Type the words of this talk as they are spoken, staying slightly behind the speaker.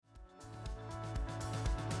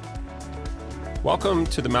Welcome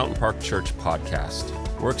to the Mountain Park Church podcast.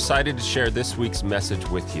 We're excited to share this week's message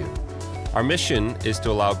with you. Our mission is to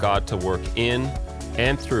allow God to work in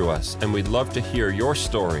and through us, and we'd love to hear your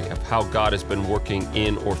story of how God has been working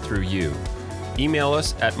in or through you. Email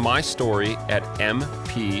us at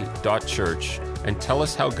mystory@mp.church and tell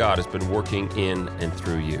us how God has been working in and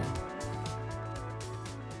through you.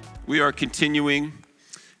 We are continuing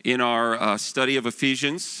in our study of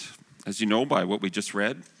Ephesians, as you know by what we just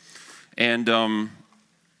read. And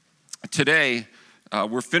today,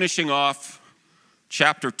 we're finishing off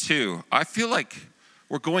chapter 2. I feel like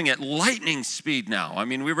we're going at lightning speed now. I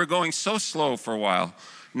mean, we were going so slow for a while.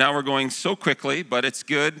 Now we're going so quickly, but it's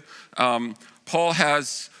good. Paul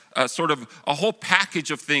has sort of a whole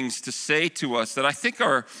package of things to say to us that I think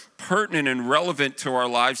are pertinent and relevant to our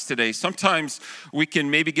lives today. Sometimes we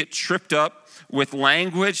can maybe get tripped up with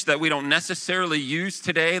language that we don't necessarily use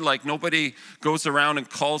today, like nobody goes around and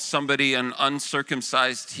calls somebody an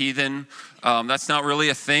uncircumcised heathen. That's not really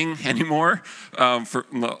a thing anymore,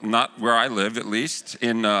 not where I live at least.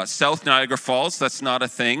 In South Niagara Falls, that's not a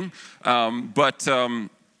thing. So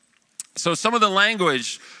some of the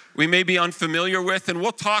language we may be unfamiliar with, and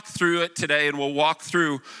we'll talk through it today, and we'll walk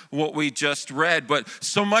through what we just read. But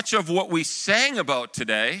so much of what we sang about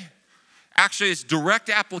today actually is direct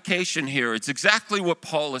application here. It's exactly what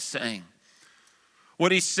Paul is saying.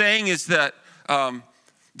 What he's saying is that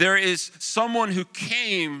there is someone who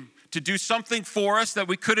came to do something for us that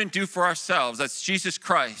we couldn't do for ourselves. That's Jesus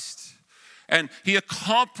Christ. And he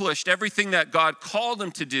accomplished everything that God called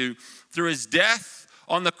him to do through his death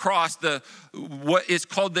on the cross, what is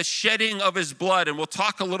called the shedding of his blood. And we'll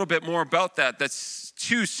talk a little bit more about that. That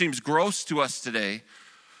too seems gross to us today.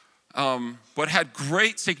 But had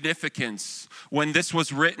great significance when this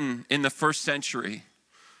was written in the first century.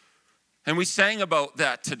 And we sang about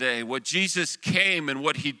that today, what Jesus came and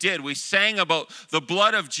what he did. We sang about the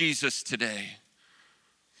blood of Jesus today.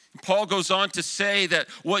 Paul goes on to say that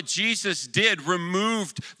what Jesus did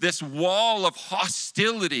removed this wall of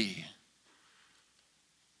hostility,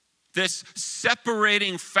 this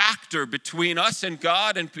separating factor between us and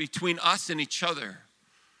God and between us and each other.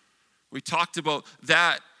 We talked about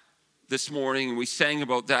that this morning, and we sang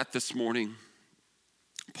about that this morning.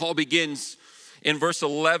 Paul begins in verse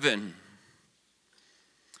 11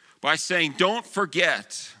 by saying, don't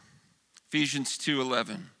forget, Ephesians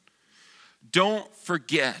 2:11, don't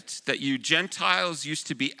forget that you Gentiles used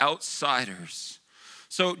to be outsiders.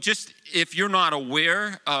 So just if you're not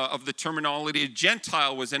aware of the terminology,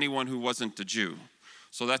 Gentile was anyone who wasn't a Jew.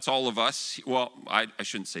 So that's all of us. Well, I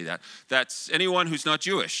shouldn't say that. That's anyone who's not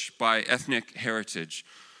Jewish by ethnic heritage.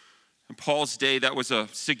 In Paul's day, that was a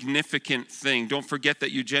significant thing. Don't forget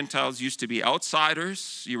that you Gentiles used to be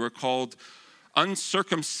outsiders. You were called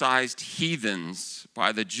uncircumcised heathens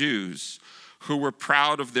by the Jews who were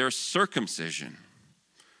proud of their circumcision.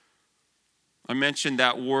 I mentioned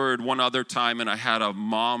that word one other time, and I had a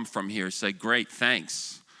mom from here say, great,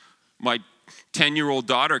 thanks. My 10-year-old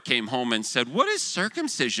daughter came home and said, what is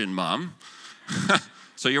circumcision, Mom?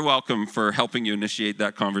 So you're welcome for helping you initiate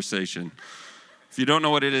that conversation. If you don't know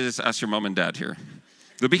what it is, ask your mom and dad here.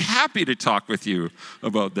 They'll be happy to talk with you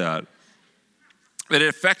about that. But it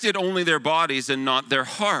affected only their bodies and not their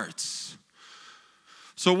hearts.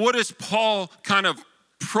 So what is Paul kind of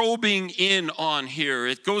probing in on here?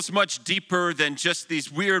 It goes much deeper than just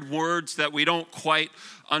these weird words that we don't quite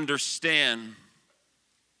understand.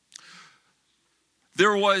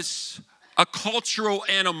 There was a cultural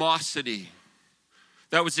animosity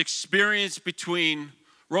that was experienced between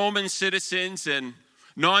Roman citizens and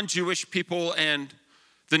non-Jewish people and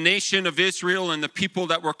the nation of Israel and the people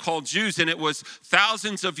that were called Jews. And it was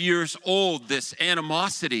thousands of years old, this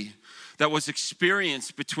animosity that was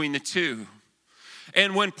experienced between the two.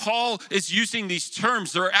 And when Paul is using these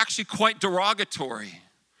terms, they're actually quite derogatory.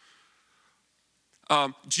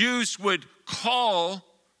 Jews would call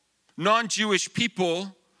non-Jewish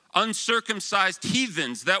people uncircumcised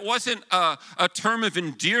heathens. That wasn't a term of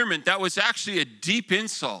endearment. That was actually a deep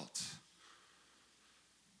insult.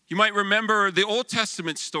 You might remember the Old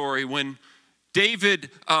Testament story when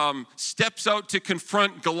David steps out to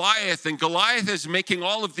confront Goliath, and Goliath is making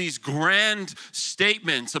all of these grand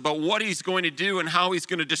statements about what he's going to do and how he's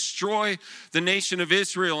going to destroy the nation of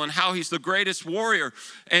Israel and how he's the greatest warrior.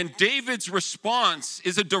 And David's response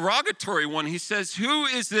is a derogatory one. He says, who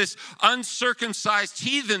is this uncircumcised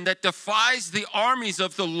heathen that defies the armies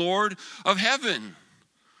of the Lord of heaven?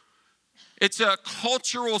 It's a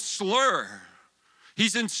cultural slur.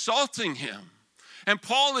 He's insulting him. And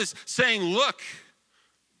Paul is saying, look,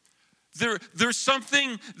 there's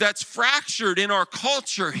something that's fractured in our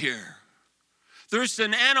culture here. There's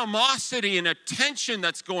an animosity and a tension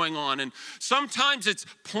that's going on. And sometimes it's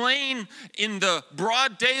plain in the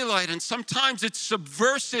broad daylight, and sometimes it's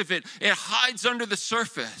subversive. It hides under the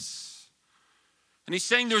surface. And he's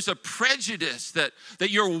saying there's a prejudice that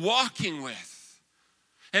you're walking with.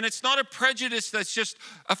 And it's not a prejudice that's just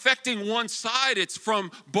affecting one side. It's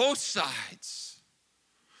from both sides.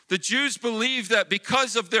 The Jews believed that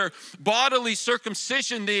because of their bodily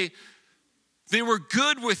circumcision, they were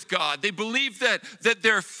good with God. They believed that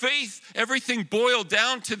their faith, everything boiled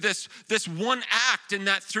down to this one act, and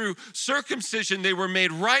that through circumcision they were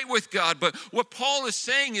made right with God. But what Paul is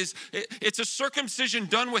saying is it's a circumcision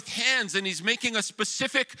done with hands, and he's making a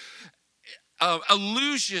specific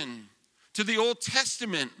allusion to the Old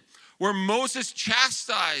Testament where Moses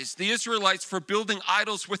chastised the Israelites for building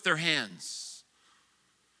idols with their hands.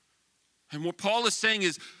 And what Paul is saying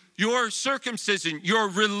is your circumcision, your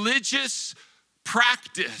religious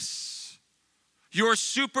practice, your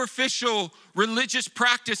superficial religious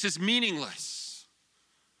practice is meaningless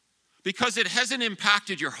because it hasn't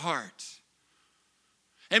impacted your heart.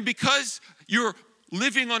 And because you're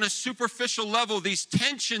living on a superficial level, these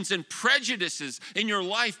tensions and prejudices in your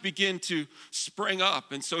life begin to spring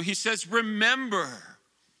up. And so he says, remember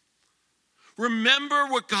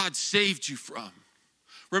what God saved you from.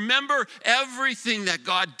 Remember everything that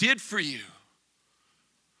God did for you.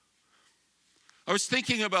 I was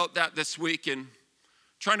thinking about that this week and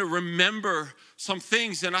trying to remember some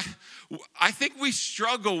things. And I think we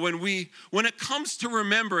struggle when it comes to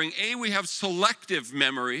remembering. We have selective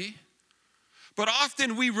memory, but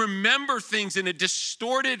often we remember things in a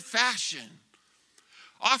distorted fashion.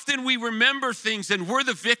 Often we remember things and we're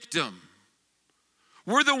the victim.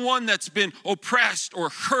 We're the one that's been oppressed or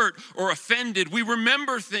hurt or offended. We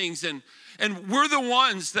remember things and we're the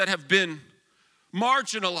ones that have been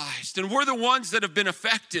marginalized, and we're the ones that have been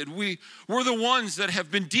affected. We're the ones that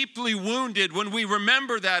have been deeply wounded when we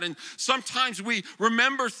remember that. And sometimes we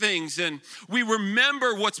remember things and we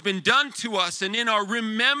remember what's been done to us, and in our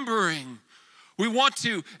remembering, we want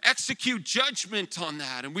to execute judgment on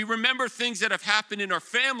that. And we remember things that have happened in our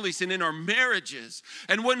families and in our marriages.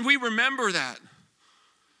 And when we remember that,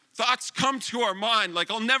 thoughts come to our mind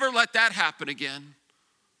like, I'll never let that happen again.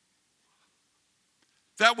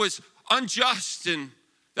 That was unjust, and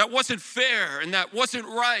that wasn't fair, and that wasn't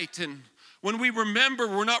right. And when we remember,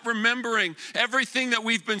 we're not remembering everything that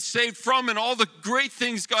we've been saved from and all the great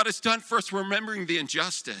things God has done for us. We're remembering the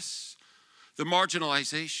injustice, the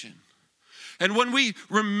marginalization. And when we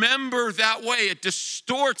remember that way, it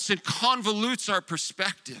distorts and convolutes our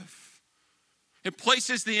perspective. It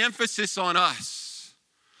places the emphasis on us.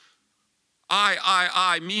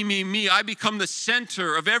 I, me. I become the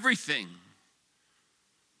center of everything.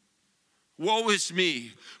 Woe is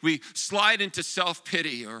me. We slide into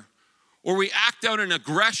self-pity, or we act out in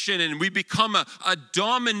aggression and we become a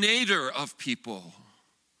dominator of people.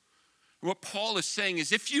 What Paul is saying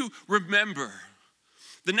is, if you remember,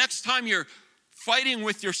 the next time you're fighting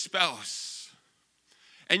with your spouse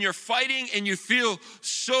and you're fighting and you feel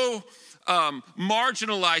so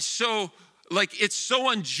marginalized, so like it's so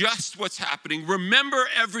unjust what's happening, remember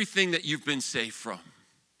everything that you've been saved from.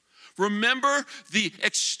 Remember the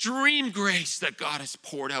extreme grace that God has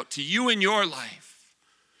poured out to you in your life.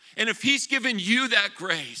 And if he's given you that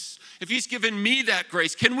grace, if he's given me that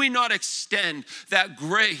grace, can we not extend that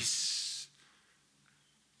grace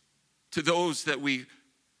to those that we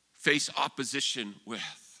face opposition with?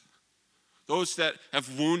 Those that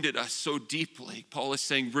have wounded us so deeply. Paul is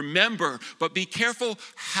saying, remember, but be careful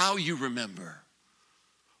how you remember,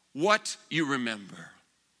 what you remember.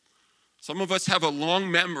 Some of us have a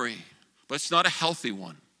long memory, but it's not a healthy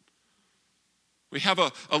one. We have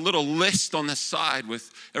a little list on the side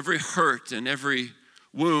with every hurt and every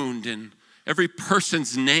wound and every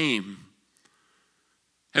person's name.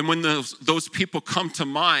 And when those people come to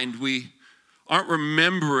mind, we aren't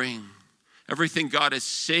remembering everything God has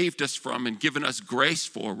saved us from and given us grace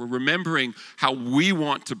for. We're remembering how we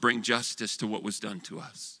want to bring justice to what was done to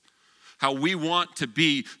us, how we want to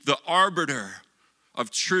be the arbiter of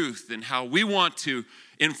truth, and how we want to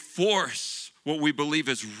enforce what we believe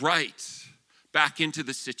is right back into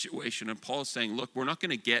the situation. And Paul's saying, look, we're not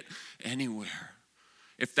going to get anywhere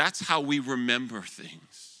if that's how we remember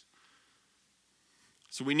things.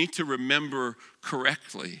 So we need to remember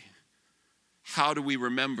correctly. How do we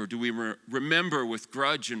remember? Do we remember with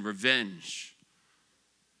grudge and revenge?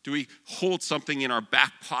 Do we hold something in our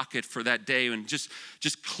back pocket for that day and just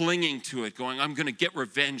clinging to it, going, I'm going to get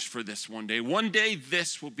revenge for this one day. One day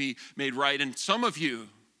this will be made right. And some of you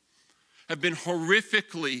have been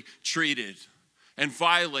horrifically treated and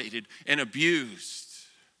violated and abused.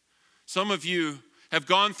 Some of you have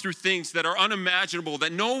gone through things that are unimaginable,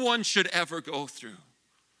 that no one should ever go through.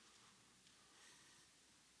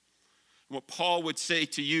 What Paul would say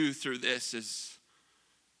to you through this is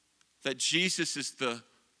that Jesus is the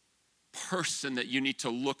person that you need to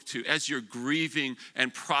look to as you're grieving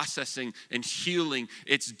and processing and healing.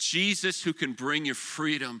 It's Jesus who can bring you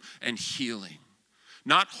freedom and healing.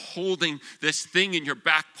 Not holding this thing in your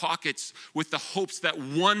back pockets with the hopes that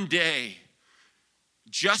one day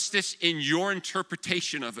justice in your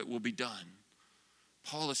interpretation of it will be done.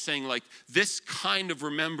 Paul is saying, like, this kind of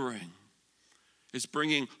remembering is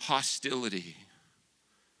bringing hostility.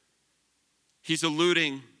 He's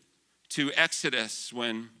alluding to Exodus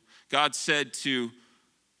when God said to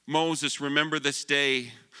Moses, remember this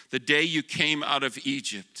day, the day you came out of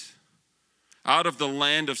Egypt, out of the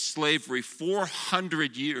land of slavery,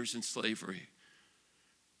 400 years in slavery.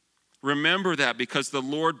 Remember that because the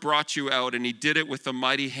Lord brought you out and he did it with a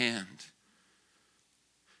mighty hand.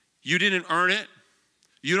 You didn't earn it.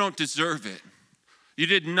 You don't deserve it. You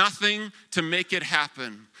did nothing to make it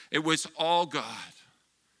happen. It was all God.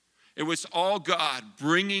 It was all God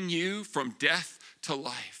bringing you from death to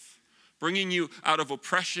life, bringing you out of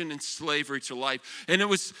oppression and slavery to life. And it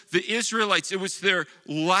was the Israelites, it was their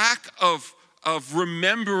lack of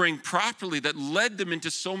remembering properly that led them into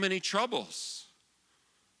so many troubles.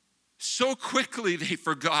 So quickly they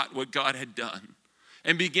forgot what God had done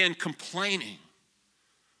and began complaining.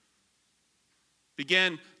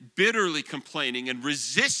 Began bitterly complaining and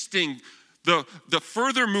resisting the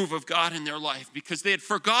further move of God in their life because they had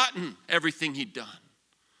forgotten everything he'd done.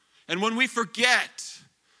 And when we forget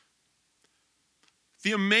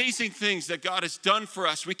the amazing things that God has done for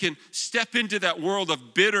us, we can step into that world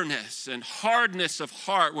of bitterness and hardness of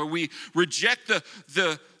heart where we reject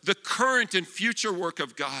the current and future work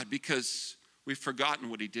of God because we've forgotten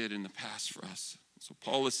what he did in the past for us. So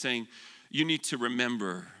Paul is saying, you need to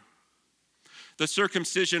remember. The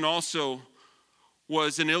circumcision also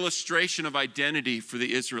was an illustration of identity for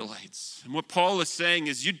the Israelites. And what Paul is saying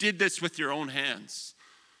is you did this with your own hands.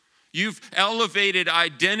 You've elevated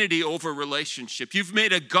identity over relationship. You've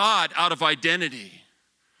made a God out of identity.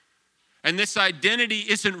 And this identity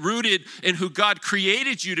isn't rooted in who God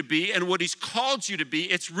created you to be and what he's called you to be.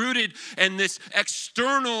 It's rooted in this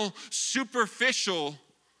external, superficial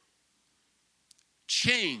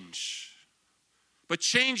change. But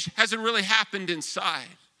change hasn't really happened inside.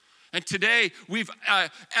 And today we've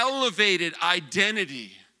elevated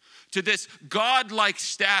identity to this God-like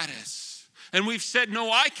status. And we've said, no,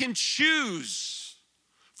 I can choose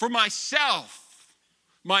for myself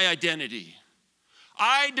my identity.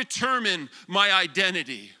 I determine my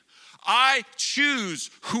identity. I choose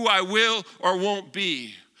who I will or won't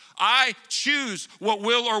be. I choose what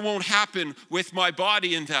will or won't happen with my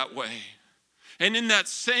body in that way. And in that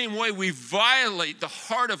same way, we violate the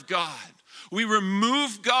heart of God. We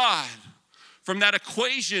remove God from that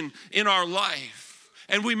equation in our life.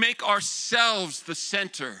 And we make ourselves the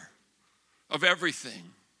center of everything.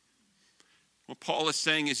 What Paul is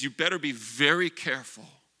saying is you better be very careful.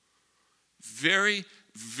 Very,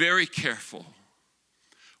 very careful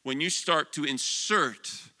when you start to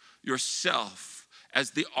insert yourself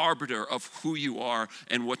as the arbiter of who you are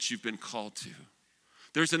and what you've been called to.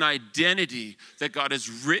 There's an identity that God has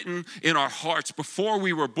written in our hearts. Before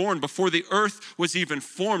we were born, before the earth was even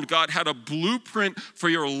formed, God had a blueprint for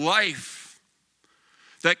your life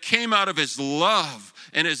that came out of his love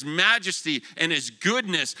and his majesty and his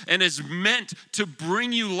goodness and is meant to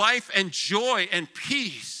bring you life and joy and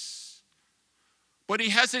peace. But he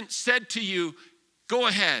hasn't said to you, go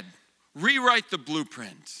ahead, rewrite the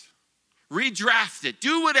blueprint, redraft it,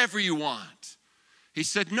 do whatever you want. He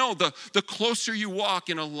said, no, the closer you walk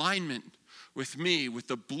in alignment with me, with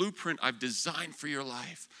the blueprint I've designed for your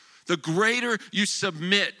life, the greater you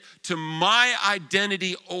submit to my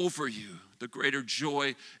identity over you, the greater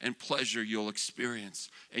joy and pleasure you'll experience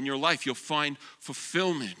in your life. You'll find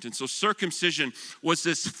fulfillment. And so circumcision was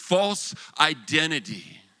this false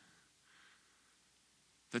identity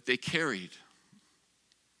that they carried.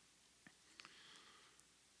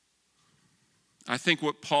 I think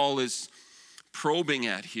what Paul is probing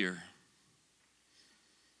at here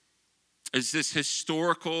is this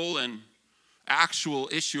historical and actual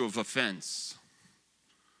issue of offense.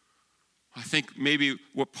 I think maybe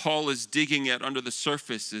what Paul is digging at under the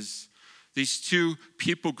surface is these two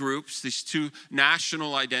people groups, these two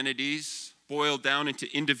national identities, boiled down into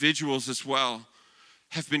individuals as well,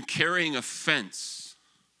 have been carrying offense.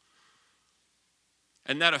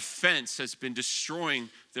 And that offense has been destroying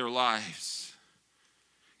their lives.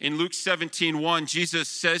 In Luke 17:1, Jesus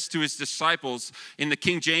says to his disciples in the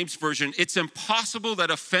King James Version, it's impossible that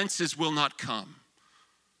offenses will not come.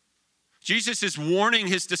 Jesus is warning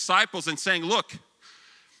his disciples and saying, look,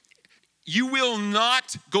 you will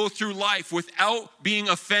not go through life without being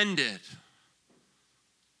offended.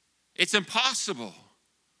 It's impossible.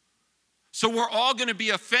 So we're all going to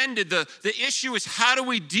be offended. The issue is, how do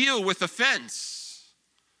we deal with offense?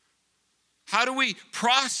 How do we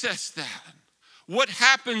process that? What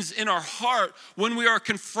happens in our heart when we are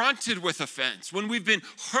confronted with offense, when we've been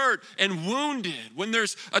hurt and wounded, when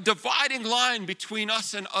there's a dividing line between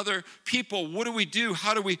us and other people? What do we do?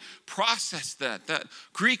 How do we process that? That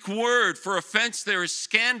Greek word for offense there is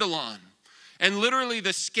scandalon. And literally the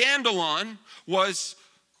scandalon was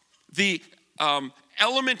the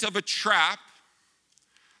element of a trap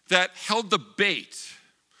that held the bait.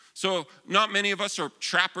 So not many of us are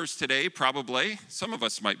trappers today, probably. Some of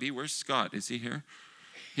us might be. Where's Scott? Is he here?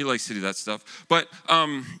 He likes to do that stuff. But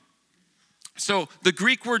so the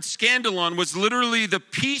Greek word scandalon was literally the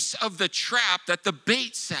piece of the trap that the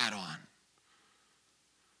bait sat on.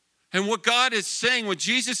 And what God is saying, what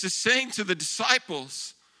Jesus is saying to the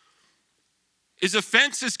disciples, is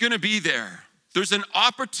offense is going to be there. There's an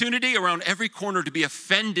opportunity around every corner to be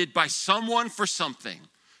offended by someone for something.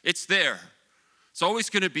 It's there. It's always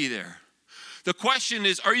going to be there. The question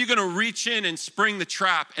is, are you going to reach in and spring the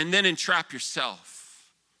trap and then entrap yourself?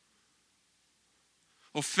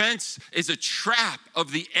 Offense is a trap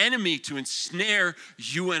of the enemy to ensnare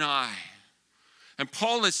you and I. And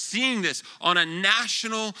Paul is seeing this on a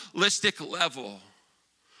nationalistic level,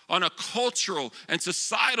 on a cultural and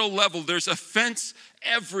societal level. There's offense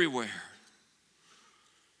everywhere.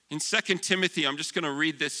 In 2 Timothy, I'm just going to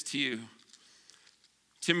read this to you.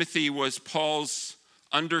 Timothy was Paul's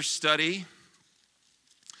understudy,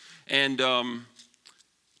 and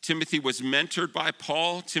Timothy was mentored by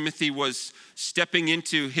Paul. Timothy was stepping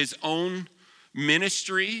into his own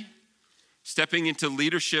ministry, stepping into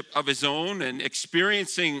leadership of his own, and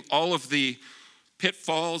experiencing all of the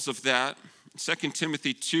pitfalls of that. 2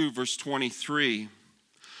 Timothy 2, verse 23.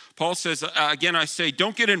 Paul says, again, I say,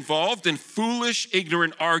 don't get involved in foolish,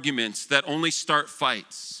 ignorant arguments that only start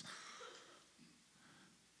fights.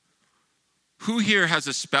 Who here has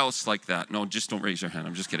a spouse like that? No, just don't raise your hand.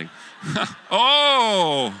 I'm just kidding.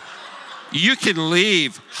 Oh, you can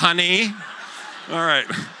leave, honey. All right.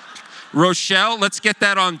 Rochelle, let's get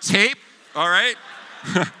that on tape. All right.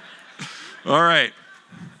 All right.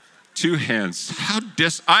 2 hands.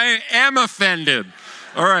 I am offended.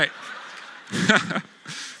 All right.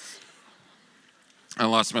 I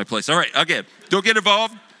lost my place. All right, again. Don't get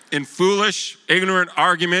involved in foolish, ignorant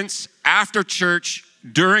arguments after church,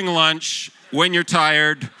 during lunch, when you're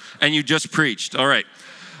tired, and you just preached. All right.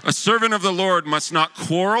 A servant of the Lord must not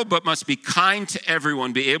quarrel, but must be kind to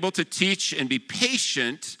everyone, be able to teach and be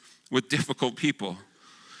patient with difficult people.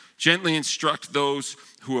 Gently instruct those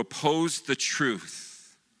who oppose the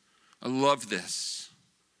truth. I love this.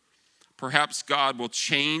 Perhaps God will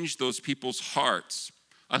change those people's hearts.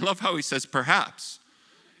 I love how he says perhaps.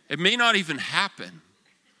 It may not even happen.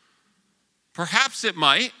 Perhaps it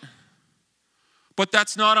might, but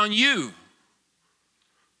that's not on you.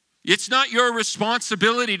 It's not your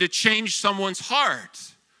responsibility to change someone's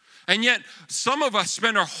heart. And yet, some of us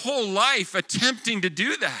spend our whole life attempting to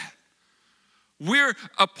do that. We're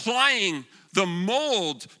applying the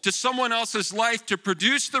mold to someone else's life to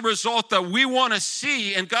produce the result that we want to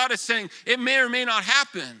see. And God is saying, it may or may not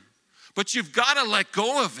happen, but you've got to let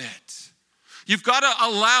go of it. You've got to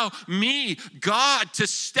allow me, God, to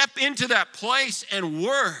step into that place and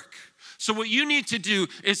work. So what you need to do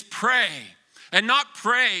is pray. And not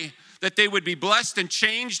pray that they would be blessed and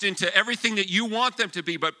changed into everything that you want them to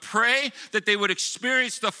be, but pray that they would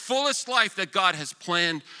experience the fullest life that God has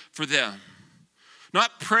planned for them.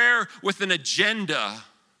 Not prayer with an agenda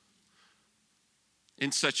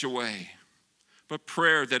in such a way, but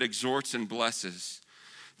prayer that exhorts and blesses.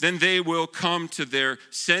 Then they will come to their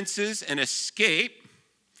senses and escape.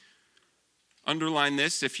 Underline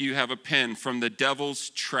this if you have a pen, from the devil's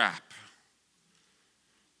trap.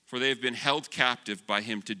 For they have been held captive by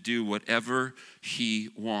him to do whatever he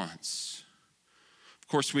wants. Of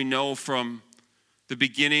course, we know from the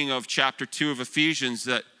beginning of chapter 2 of Ephesians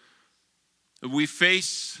that we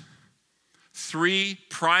face 3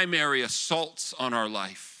 primary assaults on our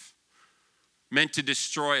life meant to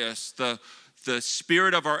destroy us. The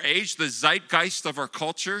spirit of our age, the zeitgeist of our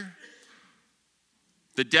culture,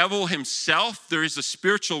 the devil himself. There is a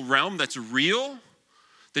spiritual realm that's real.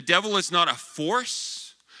 The devil is not a force.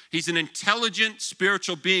 He's an intelligent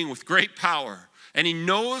spiritual being with great power, and he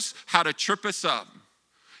knows how to trip us up.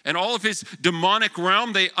 And all of his demonic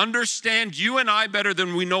realm, they understand you and I better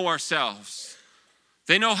than we know ourselves.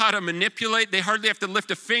 They know how to manipulate. They hardly have to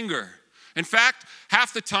lift a finger. In fact,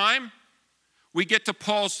 half the time, we get to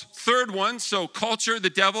Paul's third one, so culture, the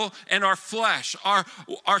devil, and our flesh.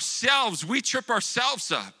 Ourselves, we trip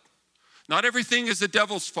ourselves up. Not everything is the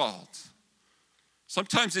devil's fault.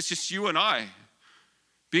 Sometimes it's just you and I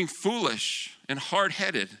being foolish and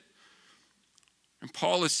hard-headed. And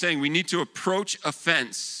Paul is saying we need to approach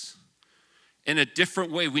offense in a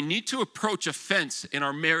different way. We need to approach offense in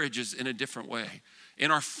our marriages in a different way,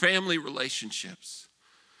 in our family relationships.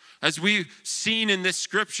 As we've seen in this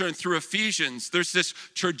scripture and through Ephesians, there's this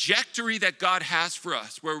trajectory that God has for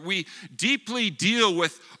us where we deeply deal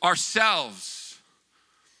with ourselves.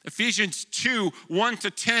 Ephesians 2,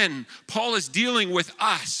 1-10, Paul is dealing with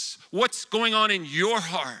us. What's going on in your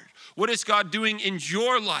heart? What is God doing in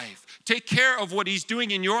your life? Take care of what he's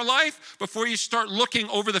doing in your life before you start looking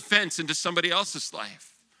over the fence into somebody else's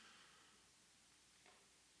life.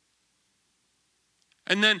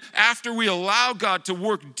 And then after we allow God to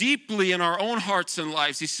work deeply in our own hearts and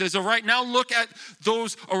lives, he says, all right, now look at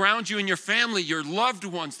those around you in your family, your loved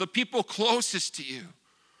ones, the people closest to you.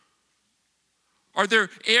 Are there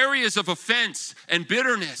areas of offense and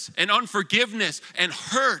bitterness and unforgiveness and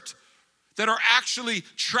hurt that are actually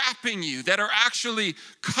trapping you, that are actually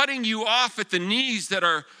cutting you off at the knees, that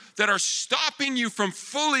are stopping you from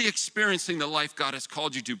fully experiencing the life God has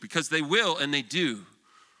called you to? Because they will and they do.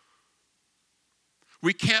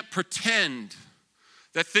 We can't pretend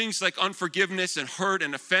that things like unforgiveness and hurt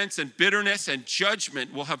and offense and bitterness and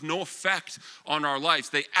judgment will have no effect on our lives.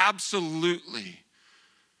 They absolutely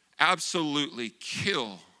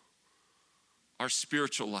kill our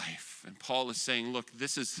spiritual life. And Paul is saying, look,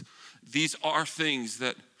 these are things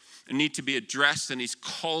that need to be addressed, and he's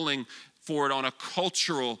calling for it on a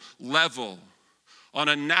cultural level, on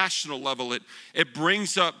a national level. It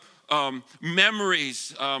brings up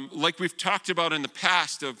memories, like we've talked about in the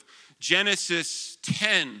past, of Genesis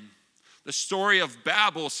 10, the story of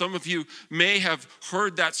Babel. Some of you may have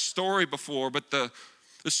heard that story before, but the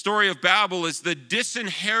story of Babel is the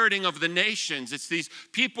disinheriting of the nations. It's these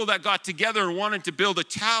people that got together and wanted to build a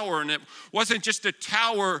tower, and it wasn't just a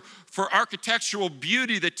tower for architectural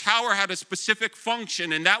beauty. The tower had a specific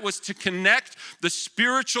function, and that was to connect the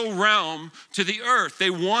spiritual realm to the earth.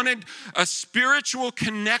 They wanted a spiritual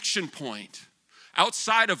connection point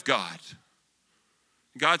outside of God.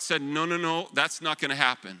 God said, no, that's not going to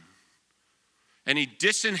happen. And he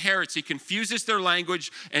disinherits, he confuses their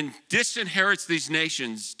language and disinherits these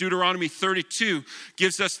nations. Deuteronomy 32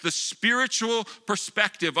 gives us the spiritual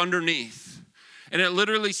perspective underneath. And it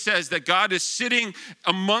literally says that God is sitting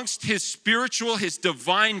amongst his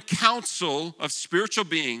divine council of spiritual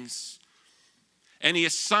beings, and he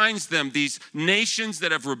assigns them these nations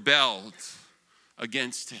that have rebelled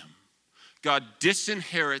against him. God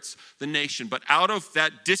disinherits the nation, but out of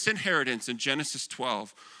that disinheritance in Genesis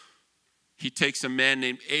 12, he takes a man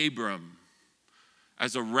named Abram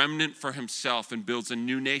as a remnant for himself and builds a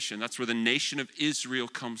new nation. That's where the nation of Israel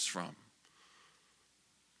comes from.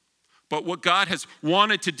 But what God has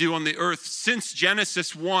wanted to do on the earth since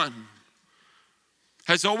Genesis 1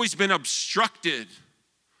 has always been obstructed,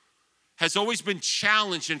 has always been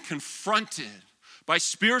challenged and confronted by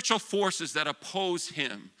spiritual forces that oppose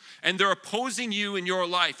him. And they're opposing you in your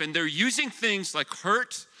life, and they're using things like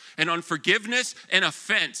hurt and unforgiveness and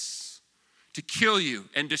offense to kill you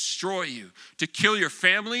and destroy you, to kill your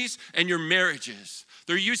families and your marriages.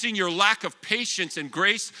 They're using your lack of patience and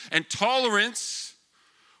grace and tolerance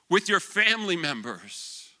with your family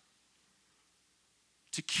members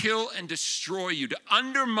to kill and destroy you, to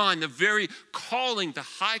undermine the very calling, the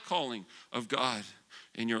high calling of God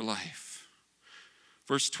in your life.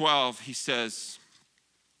 Verse 12, he says,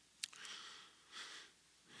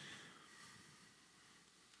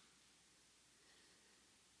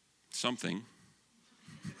 something.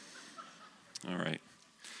 All right.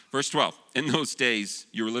 Verse 12, in those days,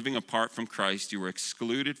 you were living apart from Christ. You were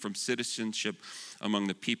excluded from citizenship among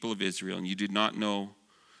the people of Israel, and you did not know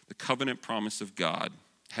the covenant promise of God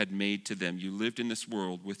had made to them. You lived in this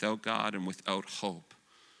world without God and without hope.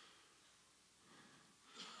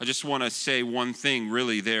 I just want to say one thing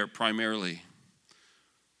really there primarily.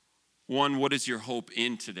 One, what is your hope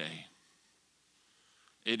in today?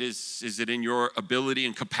 Is it in your ability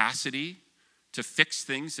and capacity to fix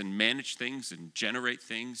things and manage things and generate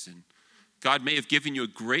things? And God may have given you a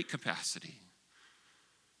great capacity.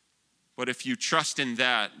 But if you trust in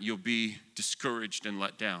that, you'll be discouraged and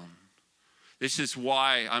let down. This is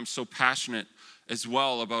why I'm so passionate as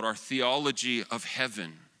well about our theology of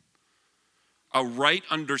heaven. A right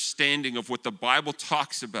understanding of what the Bible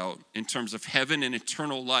talks about in terms of heaven and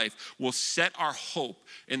eternal life will set our hope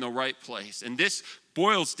in the right place. And this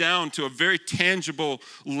boils down to a very tangible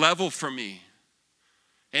level for me.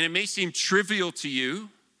 And it may seem trivial to you,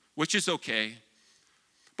 which is okay.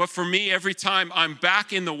 But for me, every time I'm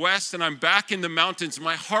back in the West and I'm back in the mountains,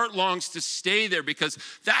 my heart longs to stay there because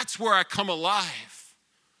that's where I come alive.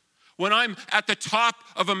 When I'm at the top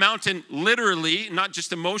of a mountain, literally, not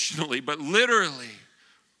just emotionally, but literally,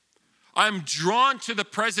 I'm drawn to the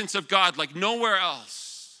presence of God like nowhere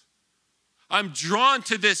else. I'm drawn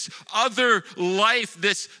to this other life,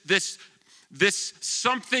 this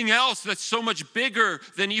something else that's so much bigger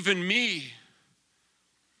than even me.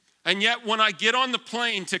 And yet when I get on the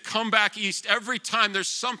plane to come back east, every time there's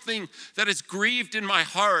something that is grieved in my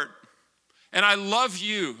heart. And I love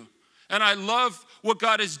you. And I love what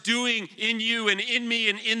God is doing in you and in me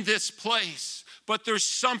and in this place. But there's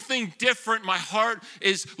something different my heart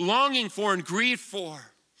is longing for and grieved for.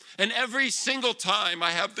 And every single time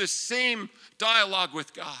I have this same dialogue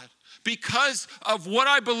with God. Because of what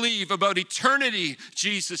I believe about eternity,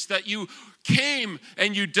 Jesus, that you came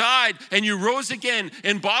and you died and you rose again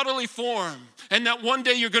in bodily form, and that one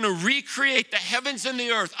day you're going to recreate the heavens and the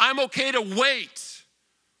earth. I'm okay to wait.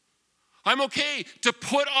 I'm okay to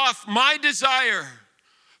put off my desire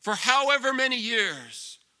for however many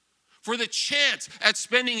years for the chance at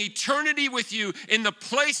spending eternity with you in the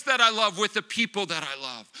place that I love with the people that I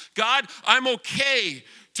love. God, I'm okay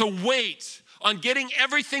to wait on getting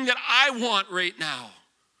everything that I want right now.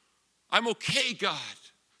 I'm okay, God,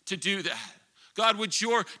 to do that. God, would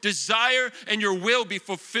your desire and your will be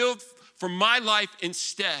fulfilled for my life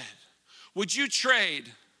instead? Would you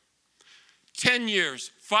trade 10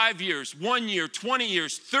 years, 5 years, 1 year, 20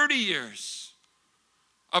 years, 30 years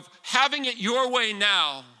of having it your way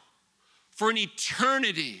now for an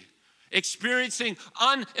eternity, experiencing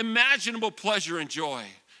unimaginable pleasure and joy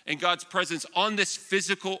in God's presence on this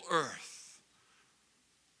physical earth?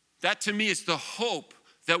 That to me is the hope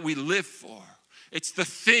that we live for. It's the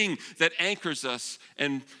thing that anchors us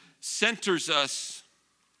and centers us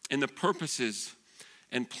in the purposes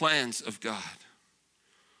and plans of God.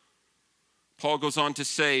 Paul goes on to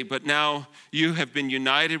say, but now you have been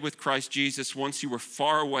united with Christ Jesus. Once you were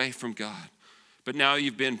far away from God, but now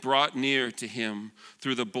you've been brought near to him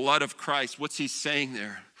through the blood of Christ. What's he saying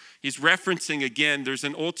there? He's referencing again, there's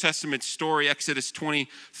an Old Testament story, Exodus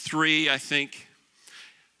 23, I think.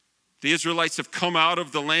 The Israelites have come out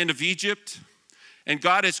of the land of Egypt, and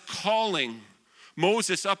God is calling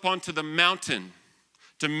Moses up onto the mountain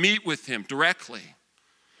to meet with him directly.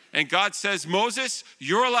 And God says, Moses,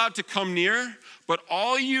 you're allowed to come near, but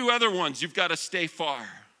all you other ones, you've got to stay far.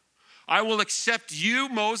 I will accept you,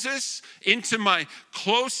 Moses, into my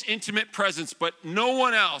close, intimate presence, but no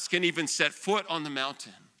one else can even set foot on the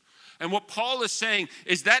mountain. And what Paul is saying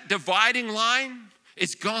is that dividing line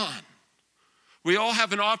is gone. We all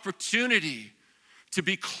have an opportunity to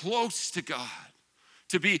be close to God,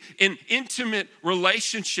 to be in intimate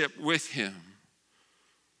relationship with him.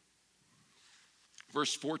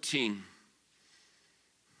 Verse 14,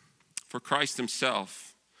 for Christ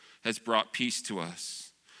himself has brought peace to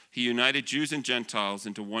us. He united Jews and Gentiles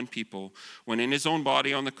into one people when in his own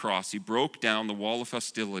body on the cross, he broke down the wall of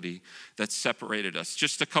hostility that separated us.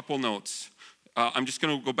 Just a couple notes. I'm just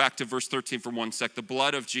going to go back to verse 13 for 1 sec. The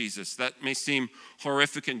blood of Jesus. That may seem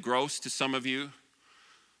horrific and gross to some of you.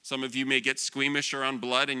 Some of you may get squeamish around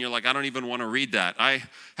blood and you're like, I don't even want to read that. I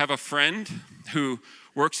have a friend who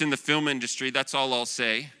works in the film industry. That's all I'll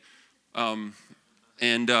say. And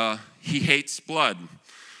he hates blood.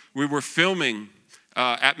 We were filming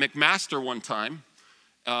at McMaster one time.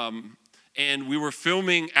 And we were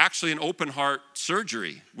filming actually an open heart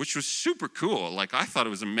surgery, which was super cool. Like, I thought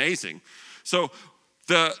it was amazing. So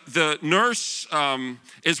the nurse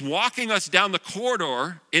is walking us down the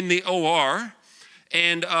corridor in the OR,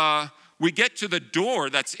 and we get to the door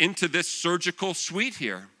that's into this surgical suite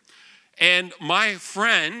here. And my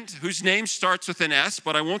friend, whose name starts with an S,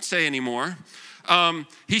 but I won't say anymore,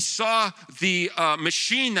 he saw the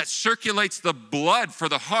machine that circulates the blood for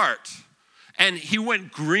the heart. And he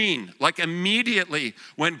went green, like immediately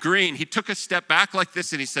went green. He took a step back like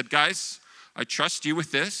this and he said, guys, I trust you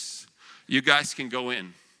with this. You guys can go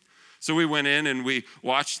in. So we went in and we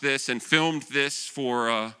watched this and filmed this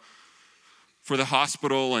for the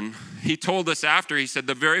hospital. And he told us after, he said,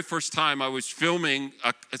 the very first time I was filming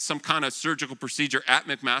some kind of surgical procedure at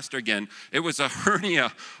McMaster again, it was a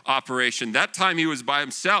hernia operation. That time he was by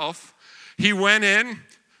himself. He went in,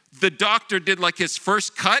 the doctor did like his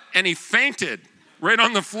first cut and he fainted right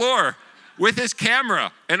on the floor with his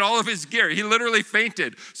camera and all of his gear. He literally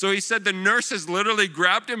fainted. So he said the nurses literally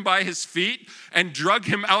grabbed him by his feet and drug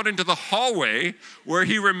him out into the hallway where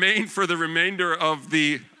he remained for the remainder of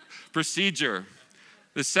the procedure.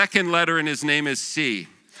 The second letter in his name is C.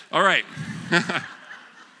 All right.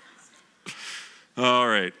 All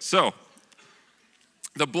right, so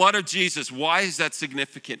the blood of Jesus, why is that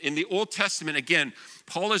significant? In the Old Testament, again,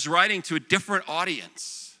 Paul is writing to a different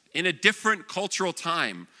audience in a different cultural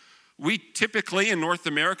time. We typically in North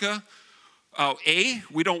America,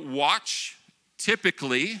 we don't watch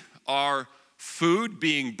typically our food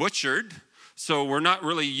being butchered, so we're not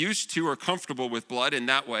really used to or comfortable with blood in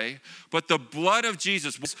that way. But the blood of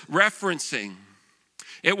Jesus was referencing,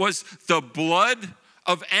 it was the blood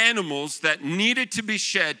of animals that needed to be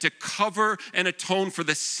shed to cover and atone for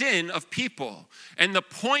the sin of people. And the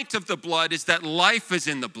point of the blood is that life is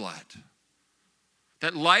in the blood.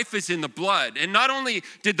 That life is in the blood. And not only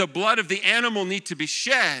did the blood of the animal need to be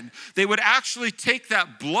shed, they would actually take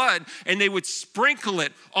that blood and they would sprinkle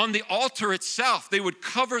it on the altar itself. They would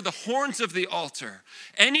cover the horns of the altar.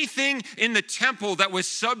 Anything in the temple that was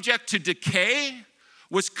subject to decay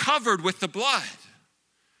was covered with the blood.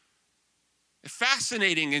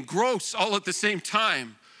 Fascinating and gross all at the same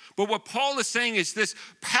time. But what Paul is saying is this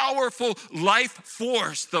powerful life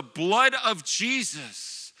force, the blood of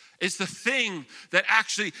Jesus, is the thing that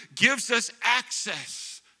actually gives us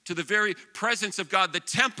access to the very presence of God. The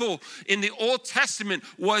temple in the Old Testament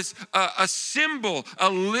was a symbol,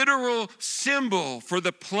 a literal symbol for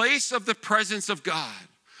the place of the presence of God.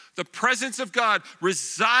 The presence of God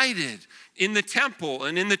resided in the temple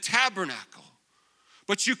and in the tabernacle.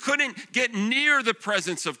 But you couldn't get near the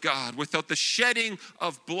presence of God without the shedding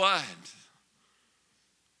of blood.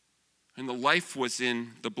 And the life was in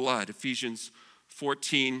the blood. Ephesians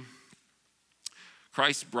 14,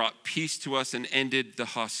 Christ brought peace to us and ended the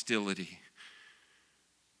hostility.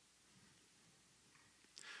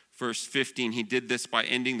 Verse 15, he did this by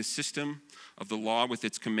ending the system of the law with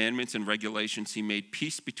its commandments and regulations. He made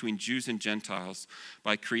peace between Jews and Gentiles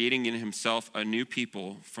by creating in himself a new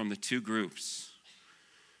people from the two groups.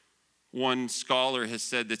 One scholar has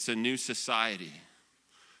said that's a new society,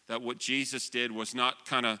 that what Jesus did was not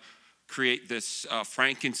kind of create this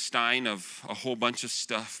Frankenstein of a whole bunch of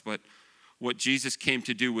stuff, but what Jesus came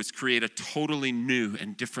to do was create a totally new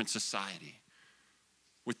and different society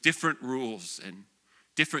with different rules and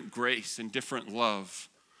different grace and different love.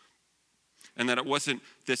 And that it wasn't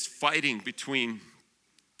this fighting between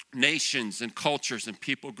nations and cultures and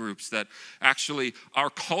people groups, that actually our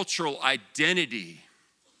cultural identity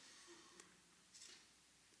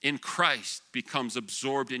in Christ becomes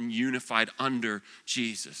absorbed and unified under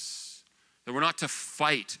Jesus. That we're not to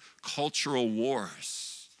fight cultural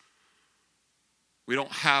wars. We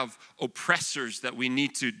don't have oppressors that we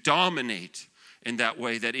need to dominate in that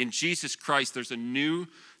way. That in Jesus Christ there's a new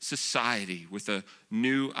society with a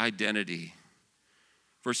new identity.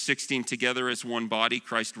 Verse 16, together as one body,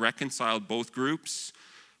 Christ reconciled both groups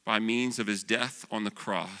by means of his death on the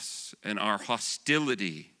cross, and our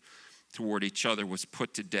hostility toward each other was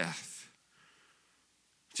put to death.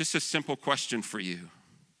 Just a simple question for you.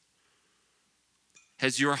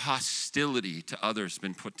 Has your hostility to others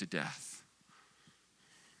been put to death?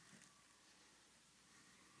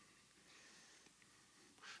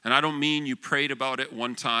 And I don't mean you prayed about it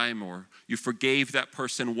one time or you forgave that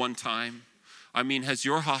person one time. I mean, has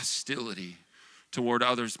your hostility toward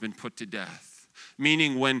others been put to death?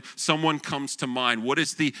 Meaning when someone comes to mind, what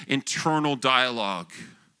is the internal dialogue?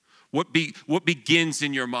 What begins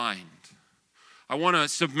in your mind? I want to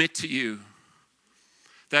submit to you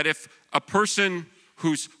that if a person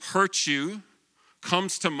who's hurt you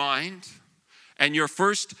comes to mind and your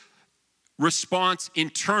first response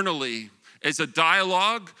internally is a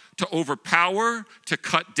dialogue to overpower, to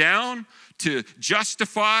cut down, to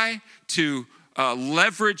justify, to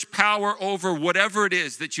leverage power over whatever it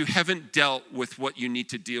is that you haven't dealt with what you need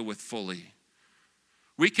to deal with fully.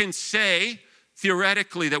 We can say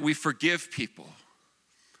theoretically that we forgive people.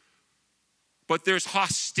 But there's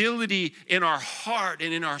hostility in our heart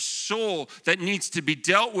and in our soul that needs to be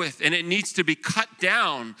dealt with, and it needs to be cut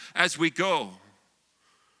down as we go.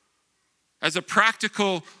 As a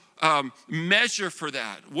practical measure for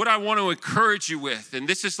that, what I want to encourage you with, and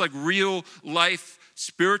this is like real life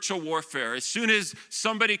spiritual warfare. As soon as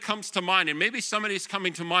somebody comes to mind, and maybe somebody's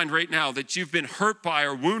coming to mind right now that you've been hurt by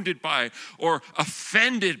or wounded by or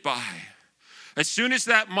offended by, as soon as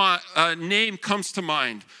that name comes to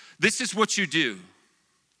mind, this is what you do.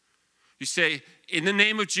 You say, in the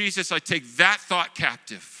name of Jesus, I take that thought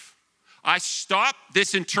captive. I stop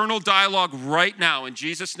this internal dialogue right now in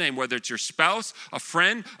Jesus' name, whether it's your spouse, a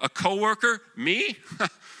friend, a coworker, me.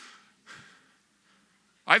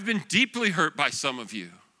 I've been deeply hurt by some of you.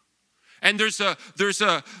 And there's a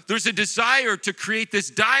desire to create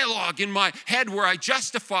this dialogue in my head where I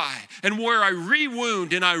justify and where I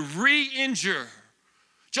re-wound and I re-injure.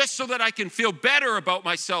 just so that I can feel better about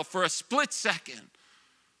myself for a split second.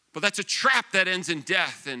 But that's a trap that ends in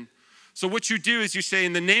death. And so what you do is you say,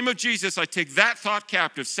 in the name of Jesus, I take that thought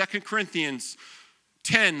captive. 2 Corinthians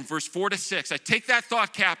 10, verse 4-6. I take that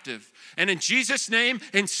thought captive. And in Jesus' name,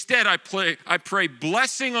 instead, I pray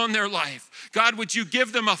blessing on their life. God, would you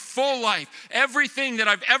give them a full life? Everything that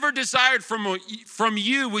I've ever desired from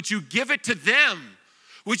you, would you give it to them?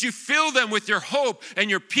 Would you fill them with your hope and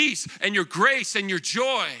your peace and your grace and your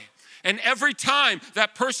joy? And every time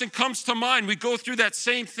that person comes to mind, we go through that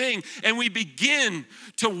same thing and we begin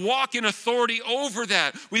to walk in authority over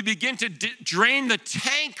that. We begin to drain the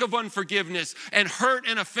tank of unforgiveness and hurt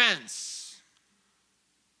and offense.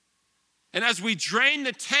 And as we drain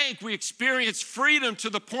the tank, we experience freedom to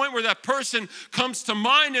the point where that person comes to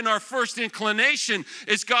mind, and our first inclination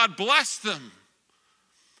is, God bless them.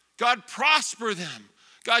 God prosper them.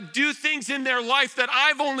 God do things in their life that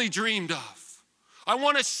I've only dreamed of. I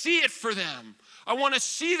want to see it for them. I want to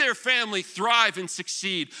see their family thrive and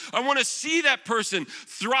succeed. I want to see that person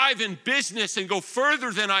thrive in business and go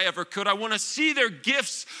further than I ever could. I want to see their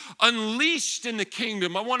gifts unleashed in the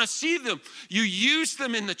kingdom. I want to see them, you use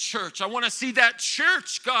them in the church. I want to see that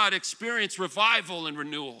church, God, experience revival and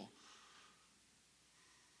renewal.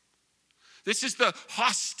 This is the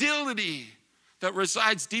hostility that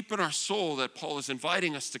resides deep in our soul that Paul is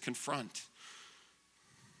inviting us to confront.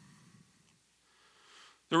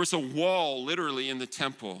 There was a wall literally in the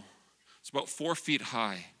temple. It's about 4 feet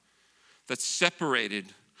high that separated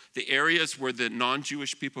the areas where the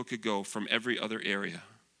non-Jewish people could go from every other area.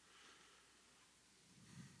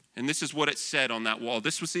 And this is what it said on that wall.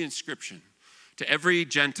 This was the inscription. To every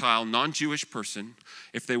Gentile, non-Jewish person,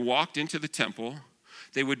 if they walked into the temple,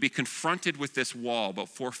 they would be confronted with this wall about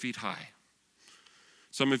 4 feet high.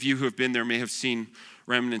 Some of you who have been there may have seen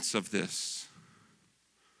remnants of this.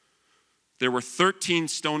 There were 13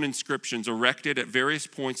 stone inscriptions erected at various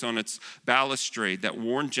points on its balustrade that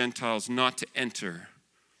warned Gentiles not to enter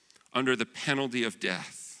under the penalty of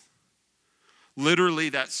death. Literally,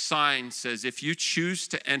 that sign says, if you choose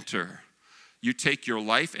to enter, you take your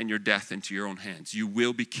life and your death into your own hands. You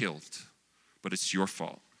will be killed, but it's your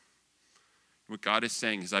fault. What God is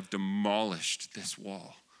saying is, I've demolished this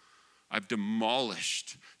wall. I've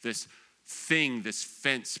demolished this thing, this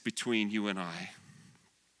fence between you and I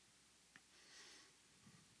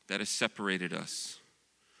that has separated us.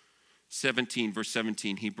 17, verse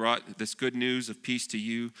 17, he brought this good news of peace to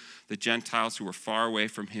you, the Gentiles who were far away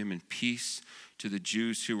from him, and peace to the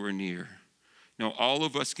Jews who were near. Now, all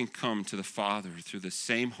of us can come to the Father through the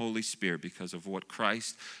same Holy Spirit because of what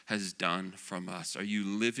Christ has done from us. Are you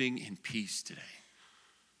living in peace today?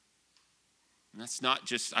 And that's not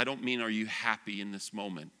just, I don't mean are you happy in this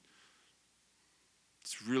moment.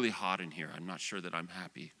 It's really hot in here. I'm not sure that I'm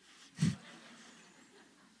happy.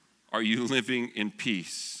 Are you living in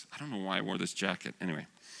peace? I don't know why I wore this jacket. Anyway.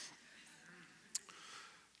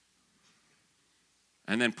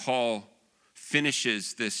 And then Paul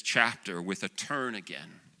finishes this chapter with a turn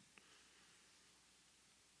again.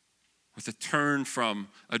 With a turn from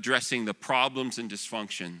addressing the problems and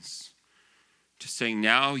dysfunctions to saying,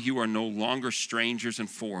 now you are no longer strangers and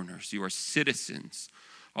foreigners. You are citizens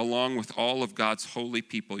along with all of God's holy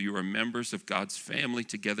people. You are members of God's family.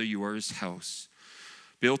 Together you are his house,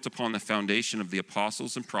 built upon the foundation of the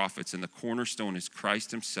apostles and prophets, and the cornerstone is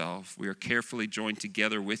Christ himself. We are carefully joined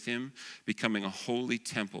together with him, becoming a holy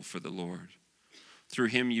temple for the Lord. Through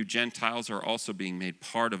him, you Gentiles are also being made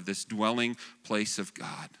part of this dwelling place of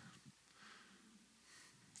God.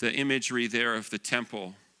 The imagery there of the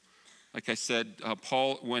temple, like I said,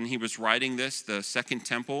 Paul, when he was writing this, the second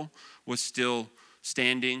temple was still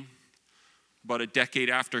standing. About a decade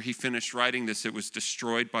after he finished writing this, it was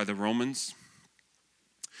destroyed by the Romans.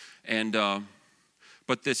 And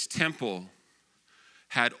but this temple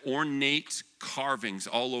had ornate carvings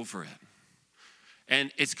all over it.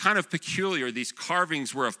 And it's kind of peculiar. These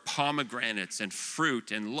carvings were of pomegranates and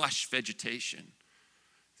fruit and lush vegetation.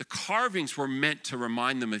 The carvings were meant to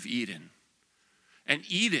remind them of Eden. And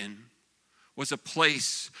Eden was a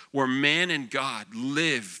place where man and God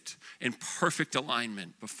lived in perfect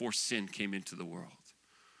alignment before sin came into the world.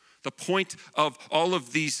 The point of all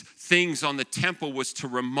of these things on the temple was to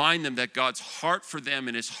remind them that God's heart for them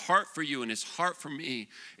and his heart for you and his heart for me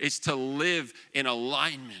is to live in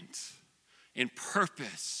alignment, in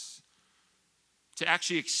purpose, to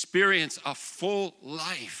actually experience a full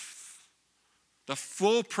life, the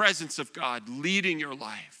full presence of God leading your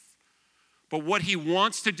life. But what he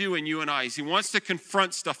wants to do in you and I is he wants to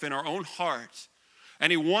confront stuff in our own heart,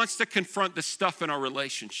 and he wants to confront the stuff in our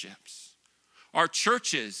relationships. Our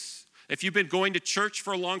churches If you've been going to church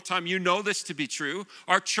for a long time, you know this to be true.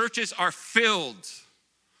 Our churches are filled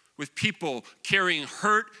with people carrying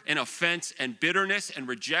hurt and offense and bitterness and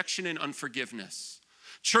rejection and unforgiveness.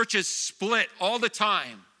 Churches split all the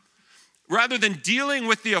time. Rather than dealing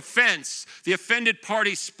with the offense, the offended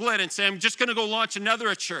party split and say, I'm just going to go launch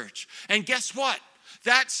another church. And guess what?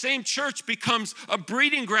 That same church becomes a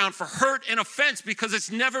breeding ground for hurt and offense because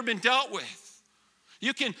it's never been dealt with.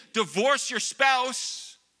 You can divorce your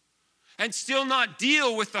spouse and still not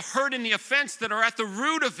deal with the hurt and the offense that are at the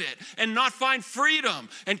root of it and not find freedom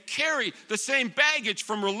and carry the same baggage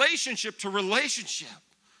from relationship to relationship.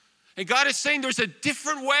 And God is saying there's a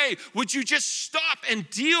different way. Would you just stop and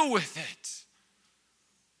deal with it?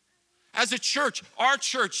 As a church, our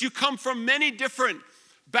church, you come from many different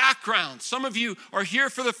backgrounds. Some of you are here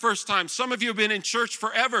for the first time. Some of you have been in church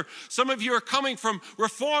forever. Some of you are coming from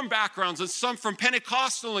Reformed backgrounds, and some from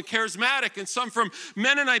Pentecostal and Charismatic, and some from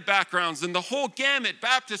Mennonite backgrounds, and the whole gamut,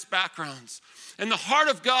 Baptist backgrounds. And the heart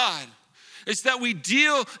of God is that we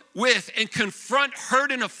deal with and confront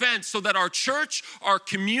hurt and offense so that our church, our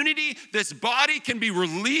community, this body can be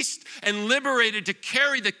released and liberated to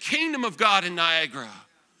carry the kingdom of God in Niagara.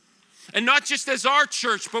 And not just as our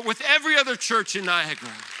church, but with every other church in Niagara.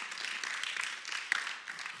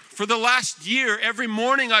 For the last year, every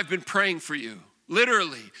morning I've been praying for you,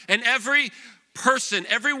 literally. And every person,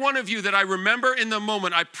 every one of you that I remember in the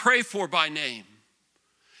moment, I pray for by name.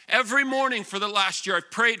 Every morning for the last year,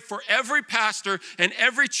 I've prayed for every pastor and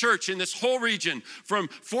every church in this whole region, from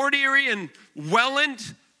Fort Erie and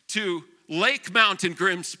Welland to Lake Mount in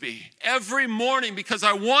Grimsby, every morning, because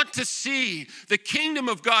I want to see the kingdom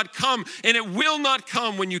of God come, and it will not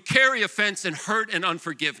come when you carry offense and hurt and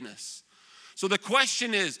unforgiveness. So the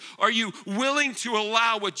question is, are you willing to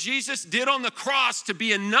allow what Jesus did on the cross to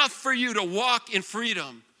be enough for you to walk in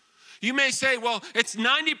freedom? You may say, well, it's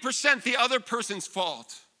 90% the other person's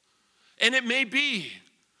fault. And it may be.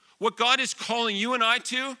 What God is calling you and I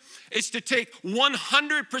to is to take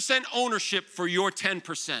 100% ownership for your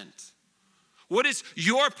 10%. What is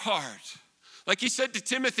your part? Like he said to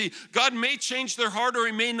Timothy, God may change their heart or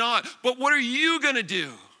he may not, but what are you going to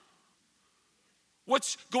do?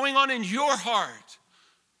 What's going on in your heart?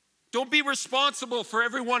 Don't be responsible for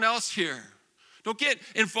everyone else here. Don't get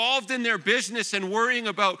involved in their business and worrying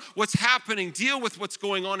about what's happening. Deal with what's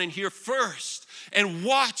going on in here first and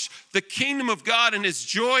watch the kingdom of God and his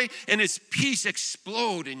joy and his peace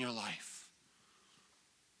explode in your life.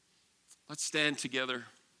 Let's stand together.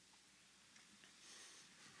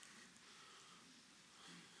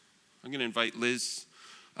 I'm going to invite Liz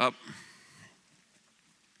up.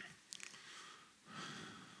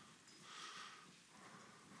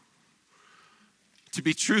 To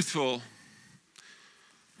be truthful,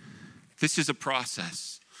 this is a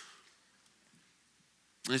process.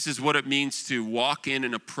 This is what it means to walk in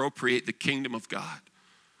and appropriate the kingdom of God.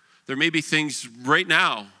 There may be things right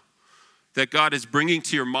now that God is bringing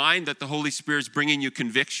to your mind, that the Holy Spirit is bringing you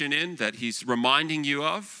conviction in, that he's reminding you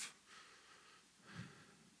of.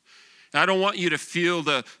 I don't want you to feel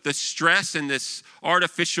the stress and this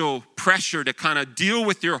artificial pressure to kind of deal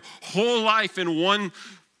with your whole life in 1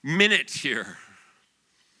 minute here.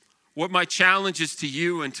 What my challenge is to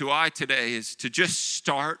you and to I today is to just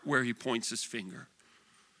start where he points his finger.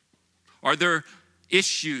 Are there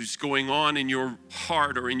issues going on in your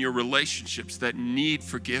heart or in your relationships that need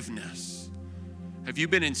forgiveness? Have you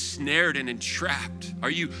been ensnared and entrapped? Are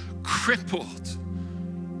you crippled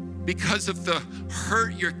because of the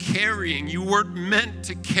hurt you're carrying? You weren't meant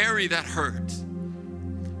to carry that hurt.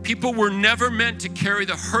 People were never meant to carry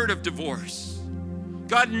the hurt of divorce.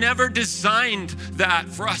 God never designed that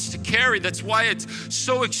for us to carry. That's why it's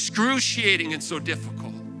so excruciating and so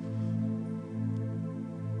difficult.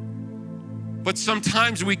 But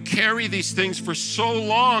sometimes we carry these things for so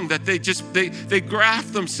long that they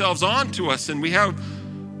graft themselves onto us, and we have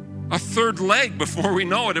a third leg before we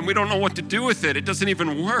know it, and we don't know what to do with it. It doesn't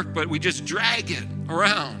even work, but we just drag it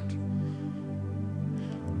around.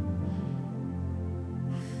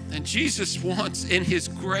 And Jesus wants, in his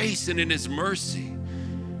grace and in his mercy,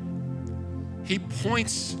 he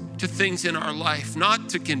points to things in our life, not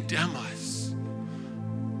to condemn us,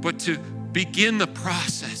 but to begin the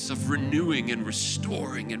process of renewing and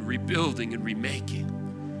restoring and rebuilding and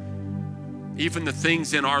remaking. Even the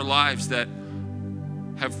things in our lives that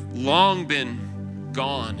have long been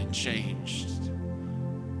gone and changed.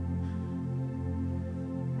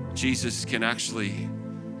 Jesus can actually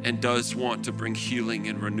and does want to bring healing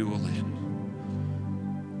and renewal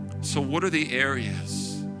in. So what are the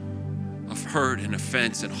areas of hurt and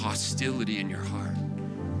offense and hostility in your heart?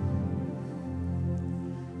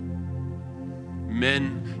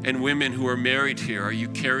 Men and women who are married here, are you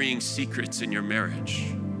carrying secrets in your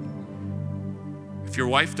marriage? If your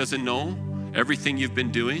wife doesn't know everything you've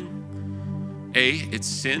been doing, A, it's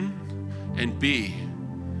sin, and B,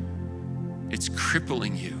 it's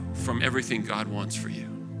crippling you from everything God wants for you.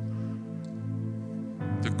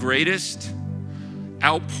 The greatest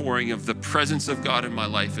outpouring of the presence of God in my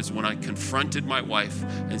life is when I confronted my wife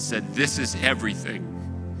and said, this is everything.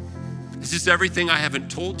 This is everything I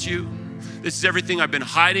haven't told you. This is everything I've been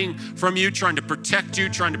hiding from you, trying to protect you,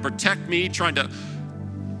 trying to protect me, trying to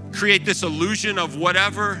create this illusion of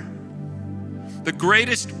whatever. The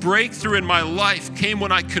greatest breakthrough in my life came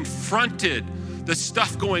when I confronted the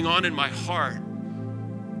stuff going on in my heart.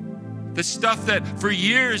 The stuff that for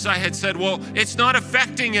years I had said, well, it's not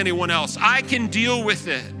affecting anyone else. I can deal with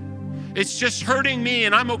it. It's just hurting me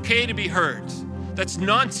and I'm okay to be hurt. That's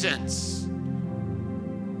nonsense.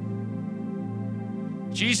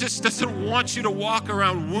 Jesus doesn't want you to walk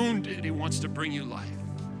around wounded. He wants to bring you life.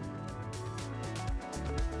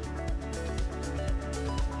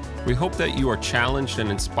 We hope that you are challenged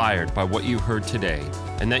and inspired by what you heard today,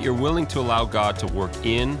 and that you're willing to allow God to work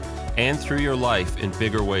in and through your life in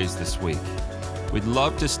bigger ways this week. We'd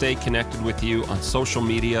love to stay connected with you on social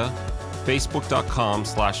media,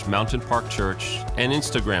 facebook.com/mountainparkchurch and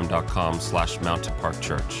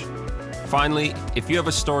instagram.com/mountainparkchurch. Finally, if you have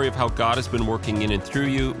a story of how God has been working in and through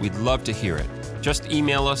you, we'd love to hear it. Just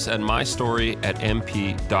email us at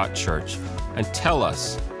mystory@mp.church and tell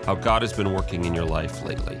us how God has been working in your life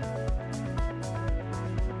lately.